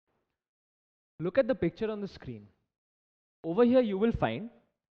Look at the picture on the screen. Over here you will find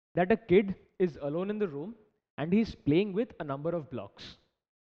that a kid is alone in the room and he's playing with a number of blocks.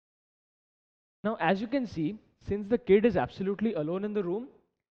 Now as you can see, since the kid is absolutely alone in the room,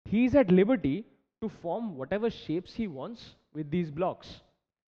 he is at liberty to form whatever shapes he wants with these blocks.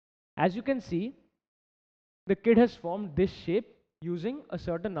 As you can see, the kid has formed this shape using a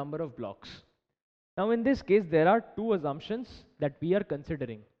certain number of blocks. Now in this case, there are two assumptions that we are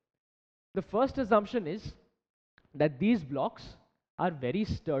considering. The first assumption is that these blocks are very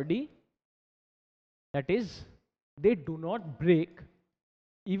sturdy, that is, they do not break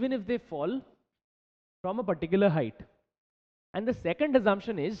even if they fall from a particular height. And the second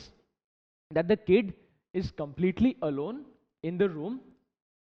assumption is that the kid is completely alone in the room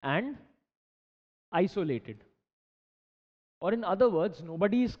and isolated. Or in other words,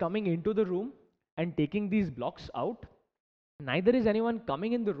 nobody is coming into the room and taking these blocks out. Neither is anyone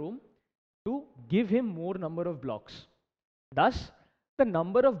coming in the room to give him more number of blocks. Thus, the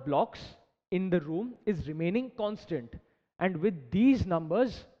number of blocks in the room is remaining constant, and with these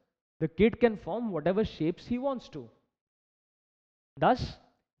numbers, the kid can form whatever shapes he wants to. Thus,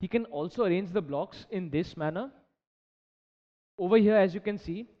 he can also arrange the blocks in this manner. Over here, as you can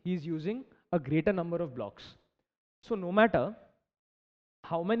see, he is using a greater number of blocks. So no matter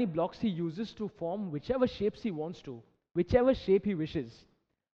how many blocks he uses to form whichever shapes he wants to, whichever shape he wishes,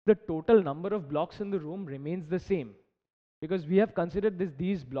 the total number of blocks in the room remains the same, because we have considered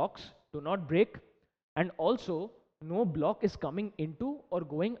these blocks do not break, and also no block is coming into or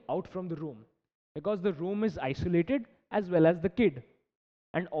going out from the room, because the room is isolated as well as the kid.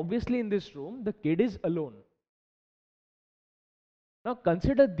 And obviously in this room, the kid is alone. Now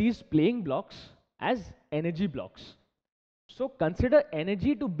consider these playing blocks as energy blocks. So consider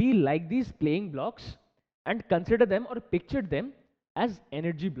energy to be like these playing blocks and consider them or picture them as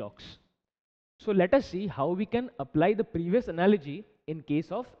energy blocks. So let us see how we can apply the previous analogy in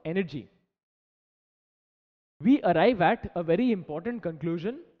case of energy. We arrive at a very important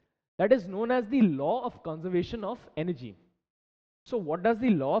conclusion that is known as the law of conservation of energy. So what does the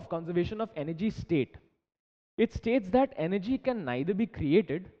law of conservation of energy state? It states that energy can neither be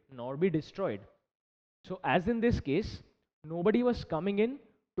created nor be destroyed. So as in this case, nobody was coming in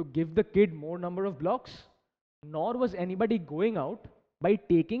to give the kid more number of blocks, nor was anybody going out by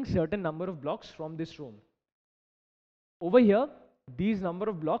taking certain number of blocks from this room. Over here, these number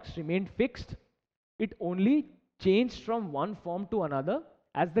of blocks remained fixed. It only changed from one form to another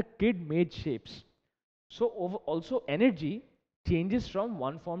as the kid made shapes. So also energy changes from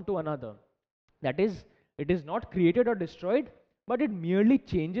one form to another. That is, it is not created or destroyed, but it merely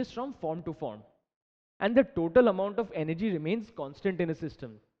changes from form to form. And the total amount of energy remains constant in a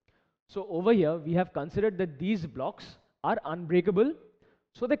system. So over here, we have considered that these blocks are unbreakable,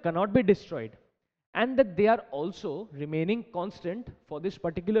 so they cannot be destroyed, and that they are also remaining constant for this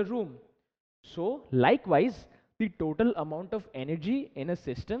particular room. So likewise, the total amount of energy in a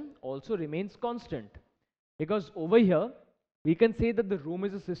system also remains constant, because over here, we can say that the room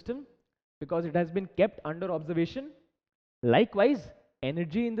is a system because it has been kept under observation. Likewise,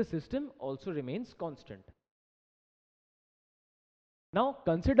 energy in the system also remains constant. Now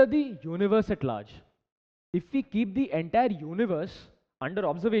consider the universe at large. If we keep the entire universe under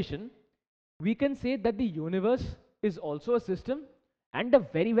observation, we can say that the universe is also a system, and a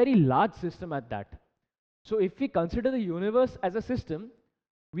very, very large system at that. So if we consider the universe as a system,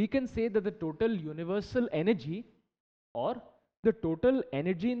 we can say that the total universal energy or the total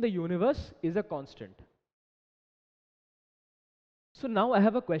energy in the universe is a constant. So now I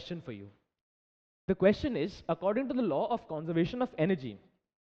have a question for you. The question is, according to the law of conservation of energy,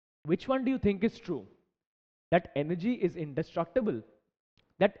 which one do you think is true? That energy is indestructible,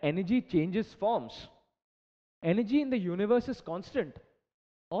 that energy changes forms, energy in the universe is constant,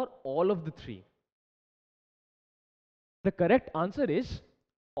 or all of the three? The correct answer is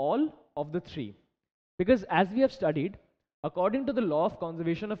all of the three, because as we have studied, according to the law of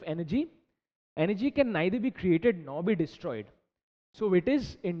conservation of energy, energy can neither be created nor be destroyed, so it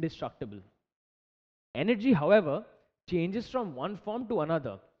is indestructible. Energy, however, changes from one form to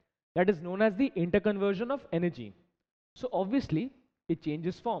another. That is known as the interconversion of energy. So obviously, it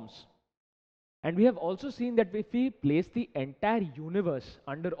changes forms. And we have also seen that if we place the entire universe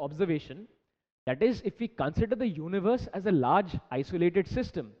under observation, that is, if we consider the universe as a large isolated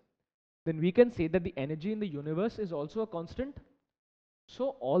system, then we can say that the energy in the universe is also a constant.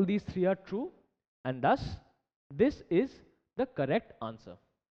 So all these three are true, and thus this is the correct answer.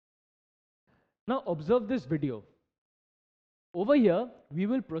 Now observe this video. Over here, we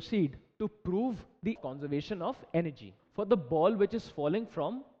will proceed to prove the conservation of energy for the ball which is falling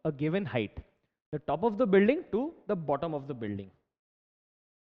from a given height. the top of the building to the bottom of the building.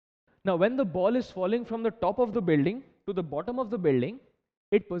 Now, when the ball is falling from the top of the building to the bottom of the building,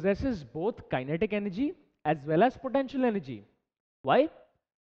 it possesses both kinetic energy as well as potential energy. Why?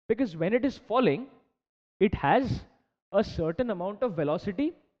 Because when it is falling, it has a certain amount of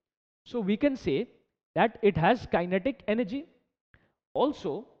velocity. So we can say that it has kinetic energy.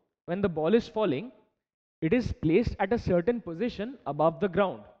 Also, when the ball is falling, it is placed at a certain position above the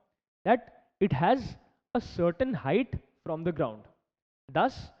ground, that it has a certain height from the ground.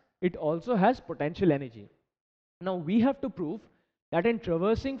 Thus, it also has potential energy. Now we have to prove that in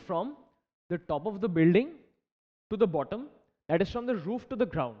traversing from the top of the building to the bottom, that is from the roof to the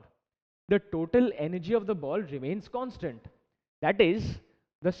ground, the total energy of the ball remains constant. That is,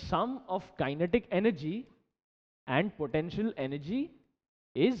 the sum of kinetic energy and potential energy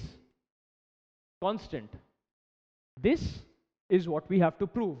is constant. This is what we have to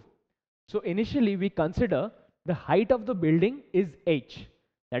prove. So initially we consider the height of the building is h,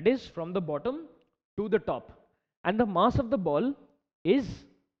 that is from the bottom to the top, and the mass of the ball is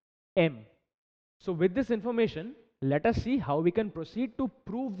m. So with this information, let us see how we can proceed to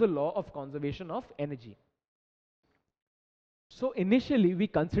prove the law of conservation of energy. So initially we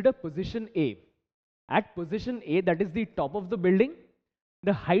consider position A. At position A, that is the top of the building,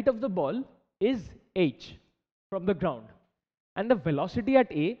 the height of the ball is h from the ground, and the velocity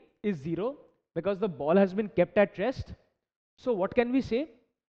at A is 0 because the ball has been kept at rest. So what can we say?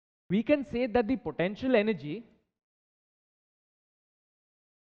 We can say that the potential energy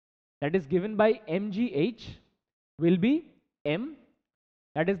that is given by mgh will be m,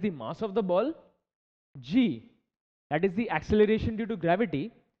 that is the mass of the ball, g, that is the acceleration due to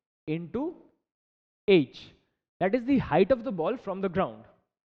gravity, into h, that is the height of the ball from the ground.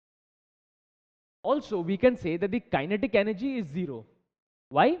 Also, we can say that the kinetic energy is 0.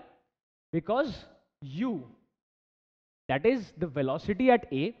 Why? Because u, that is the velocity at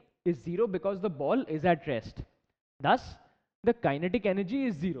A, is 0 because the ball is at rest. Thus, the kinetic energy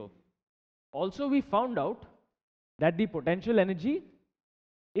is 0. Also, we found out that the potential energy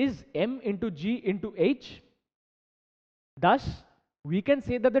is m into g into h. Thus, we can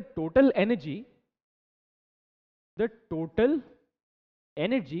say that the total energy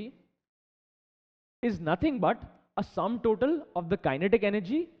is nothing but a sum total of the kinetic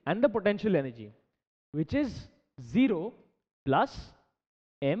energy and the potential energy, which is 0 plus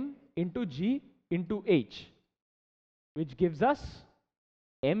m into g into h, which gives us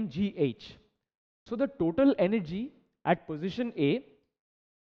mgh. So the total energy at position A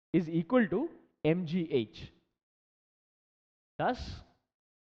is equal to mgh. Thus,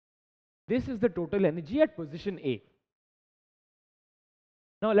 this is the total energy at position A.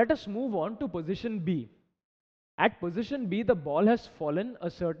 Now let us move on to position B. At position B, the ball has fallen a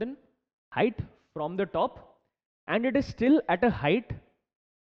certain height from the top, and it is still at a height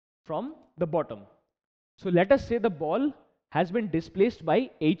from the bottom. So let us say the ball has been displaced by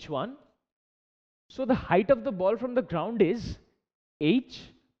h1. So the height of the ball from the ground is h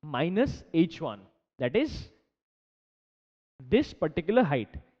minus h1, that is this particular height,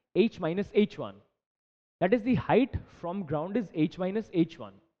 h minus h1. That is the height from ground is h minus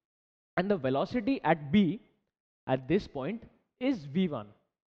h1, and the velocity at B at this point is v1.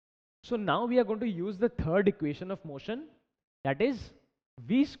 So now we are going to use the third equation of motion, that is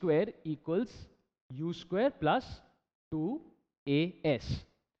v square equals u square plus 2as.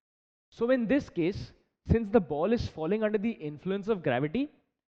 So in this case, since the ball is falling under the influence of gravity,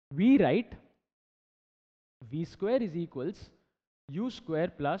 we write v square is equals u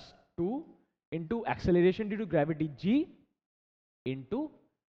square plus 2 into acceleration due to gravity g into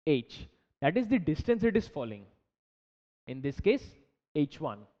h, that is the distance it is falling, in this case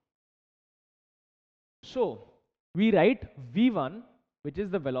h1. So we write v1, which is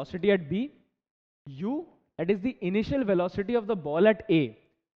the velocity at B, u, that is the initial velocity of the ball at A,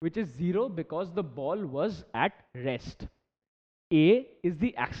 which is 0 because the ball was at rest. A is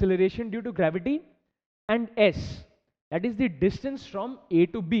the acceleration due to gravity, and s, that is the distance from A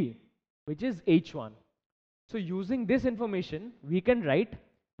to B, which is h1. So using this information, we can write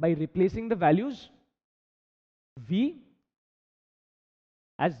by replacing the values v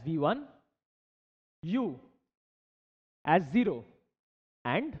as v1, u as 0,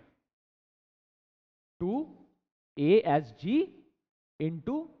 and 2a as g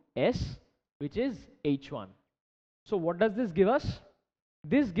into s, which is h1. So what does this give us?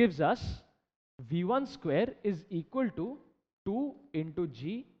 This gives us v1 square is equal to 2 into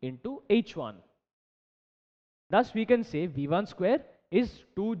g into h1. Thus we can say v1 square is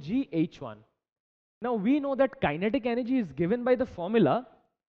 2g h1. Now we know that kinetic energy is given by the formula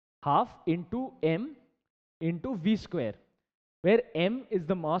half into m into v square, where m is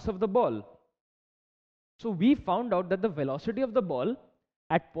the mass of the ball. So we found out that the velocity of the ball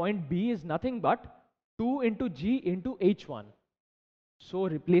at point B is nothing but 2 into g into h1. So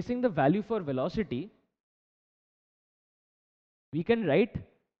replacing the value for velocity, we can write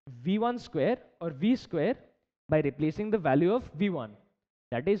v1 square or v square by replacing the value of v1,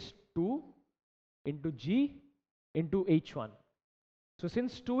 that is 2 into g into h1. So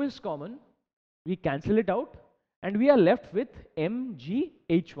since 2 is common, we cancel it out and we are left with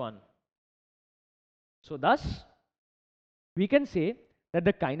mgh1. So thus we can say that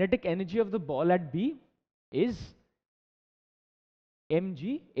the kinetic energy of the ball at B is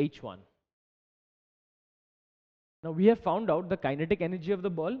mgh1. Now we have found out the kinetic energy of the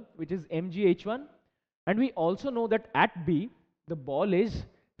ball, which is mgh1, and we also know that at B the ball is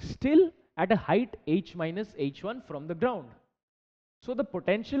still at a height h minus h1 from the ground. So the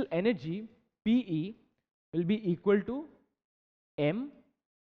potential energy PE will be equal to m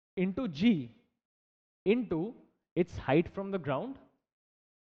into g into its height from the ground,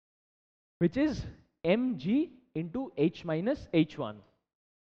 which is mg into h minus h1.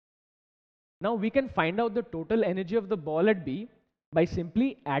 Now we can find out the total energy of the ball at B by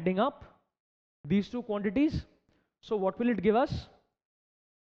simply adding up these two quantities. So what will it give us?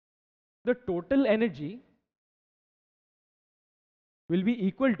 The total energy will be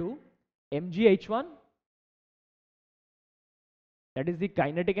equal to mgh1, that is the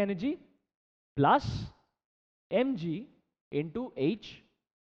kinetic energy, plus mg into h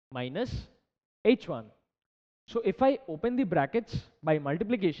minus h1. So if I open the brackets by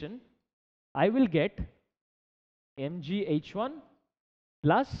multiplication, I will get mgh1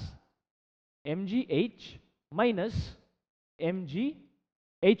 plus mgh minus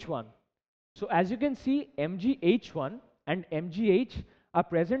mgh1. So as you can see, mgh1 and mgh are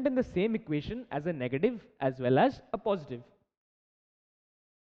present in the same equation as a negative as well as a positive.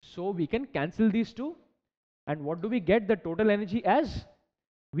 So we can cancel these two, and what do we get the total energy as?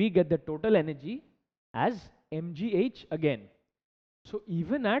 We get the total energy as mgh again. So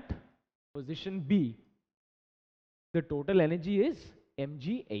even at position B, the total energy is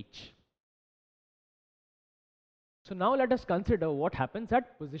mgh. So now let us consider what happens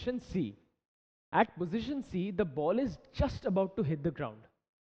at position C. At position C, the ball is just about to hit the ground.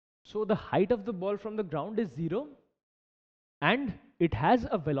 So the height of the ball from the ground is 0, and it has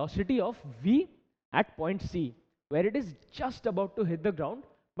a velocity of v at point C, where it is just about to hit the ground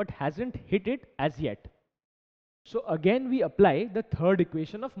but hasn't hit it as yet. So again we apply the third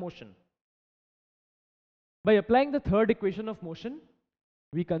equation of motion. By applying the third equation of motion,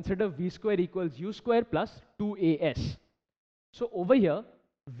 we consider v square equals u square plus 2as. So over here,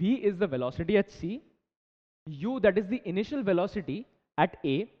 v is the velocity at C, u, that is the initial velocity at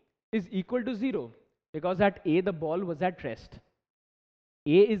A, is equal to 0 because at A the ball was at rest.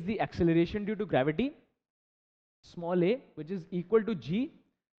 A is the acceleration due to gravity, small a, which is equal to g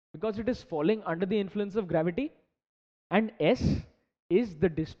because it is falling under the influence of gravity, and s is the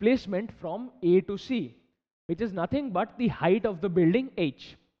displacement from A to C, which is nothing but the height of the building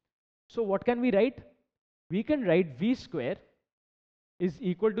h. So what can we write? We can write v square is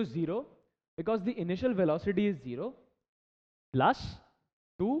equal to 0 because the initial velocity is 0 plus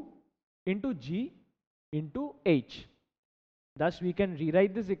 2 into g into h. Thus we can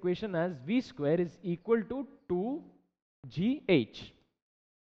rewrite this equation as v square is equal to 2gh.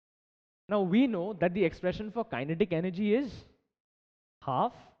 Now we know that the expression for kinetic energy is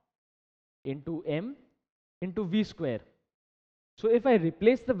half into m into v square. So if I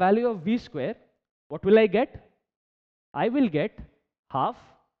replace the value of v square, what will I get? I will get half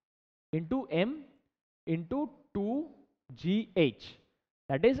into m into 2gh.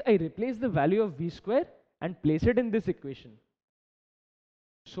 That is, I replace the value of v square and place it in this equation.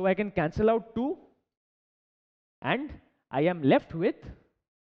 So I can cancel out 2 and I am left with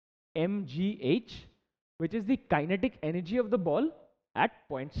mgh, which is the kinetic energy of the ball at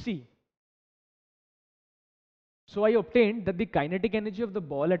point C. So I obtained that the kinetic energy of the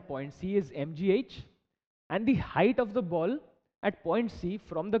ball at point C is mgh, and the height of the ball at point C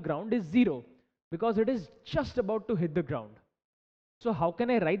from the ground is 0 because it is just about to hit the ground. So how can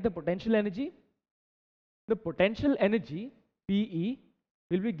I write the potential energy? The potential energy PE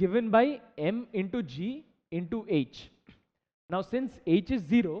will be given by m into g into h. Now since h is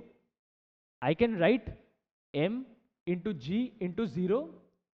 0, I can write m into g into 0,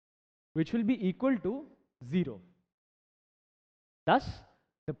 which will be equal to 0. Thus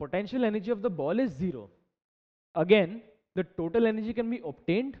the potential energy of the ball is 0. Again, the total energy can be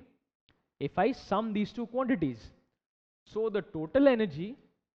obtained if I sum these two quantities. So the total energy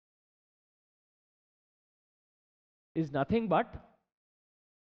is nothing but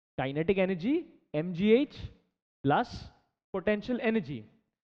kinetic energy mgh plus potential energy.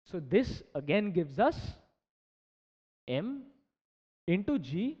 So this again gives us m into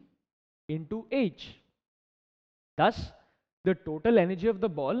g into h. Thus, the total energy of the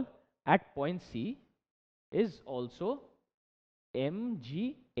ball at point C is also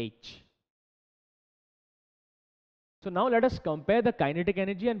mgh. So now let us compare the kinetic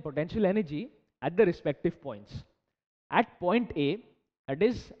energy and potential energy at the respective points. At point A, that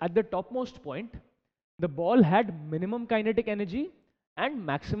is at the topmost point, the ball had minimum kinetic energy and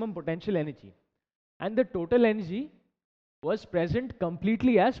maximum potential energy, and the total energy was present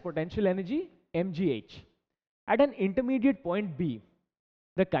completely as potential energy mgh. At an intermediate point B,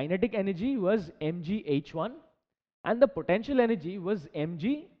 the kinetic energy was mgh1 and the potential energy was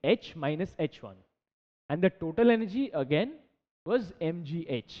mgh minus h1, and the total energy again was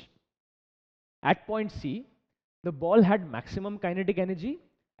mgh. At point C, the ball had maximum kinetic energy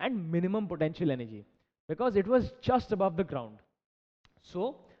and minimum potential energy because it was just above the ground.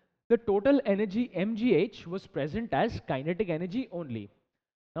 So the total energy mgh was present as kinetic energy only.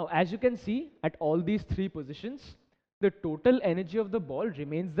 Now as you can see, at all these three positions, the total energy of the ball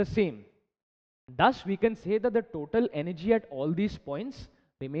remains the same. Thus we can say that the total energy at all these points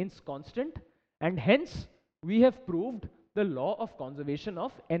remains constant, and hence we have proved the law of conservation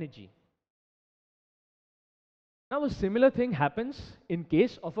of energy. Now a similar thing happens in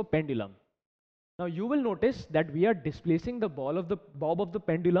case of a pendulum. Now you will notice that we are displacing the bob of the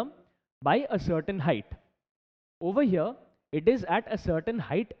pendulum by a certain height. Over here, it is at a certain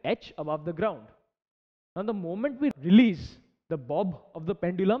height h above the ground. Now the moment we release the bob of the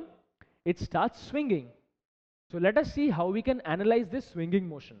pendulum, it starts swinging. So let us see how we can analyze this swinging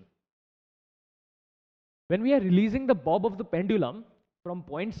motion. When we are releasing the bob of the pendulum from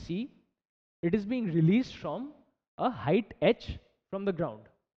point C, it is being released from a height h from the ground.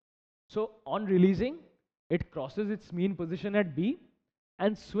 So on releasing, it crosses its mean position at B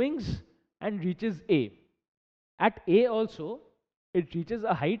and swings and reaches A. At A also, it reaches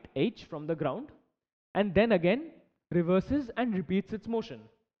a height h from the ground and then again reverses and repeats its motion.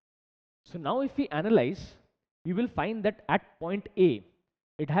 So now if we analyze, we will find that at point A,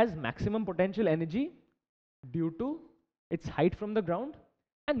 it has maximum potential energy due to its height from the ground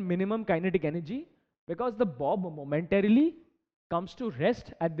and minimum kinetic energy because the bob momentarily comes to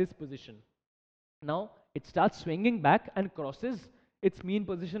rest at this position. Now it starts swinging back and crosses its mean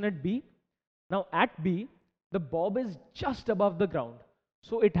position at B. Now at B, the bob is just above the ground,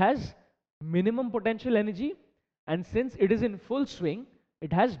 so it has minimum potential energy, and since it is in full swing,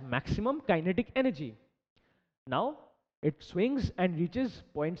 it has maximum kinetic energy. Now it swings and reaches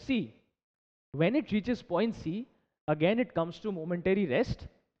point C. When it reaches point C, again it comes to momentary rest,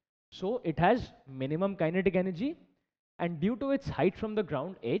 so it has minimum kinetic energy, and due to its height from the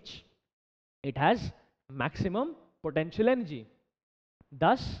ground h, it has maximum potential energy.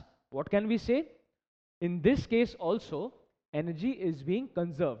 Thus, what can we say? In this case also, energy is being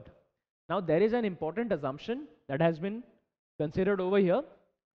conserved. Now there is an important assumption that has been considered over here.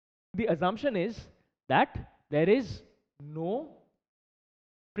 The assumption is that there is no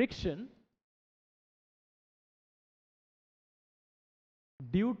friction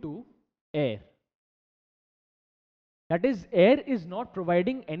due to air. That is, air is not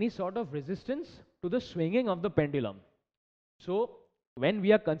providing any sort of resistance to the swinging of the pendulum. So when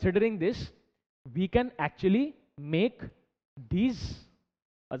we are considering this, we can actually make these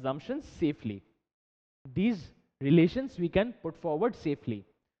assumptions safely. These relations we can put forward safely.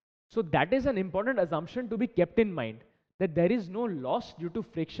 So that is an important assumption to be kept in mind, that there is no loss due to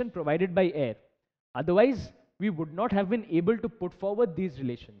friction provided by air. Otherwise, we would not have been able to put forward these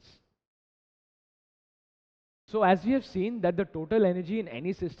relations. So as we have seen that the total energy in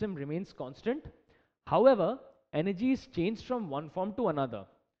any system remains constant. However, energy is changed from one form to another.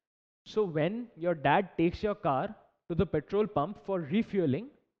 So when your dad takes your car to the petrol pump for refueling,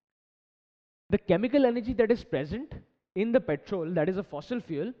 the chemical energy that is present in the petrol, that is a fossil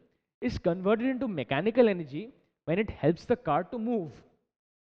fuel, is converted into mechanical energy when it helps the car to move.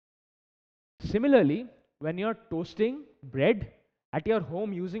 Similarly, when you're toasting bread at your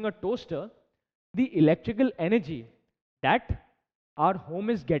home using a toaster, the electrical energy that our home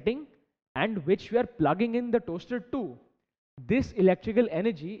is getting and which we are plugging in the toaster to, this electrical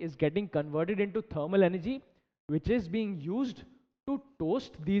energy is getting converted into thermal energy, which is being used to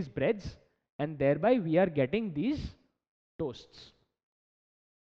toast these breads, and thereby we are getting these toasts.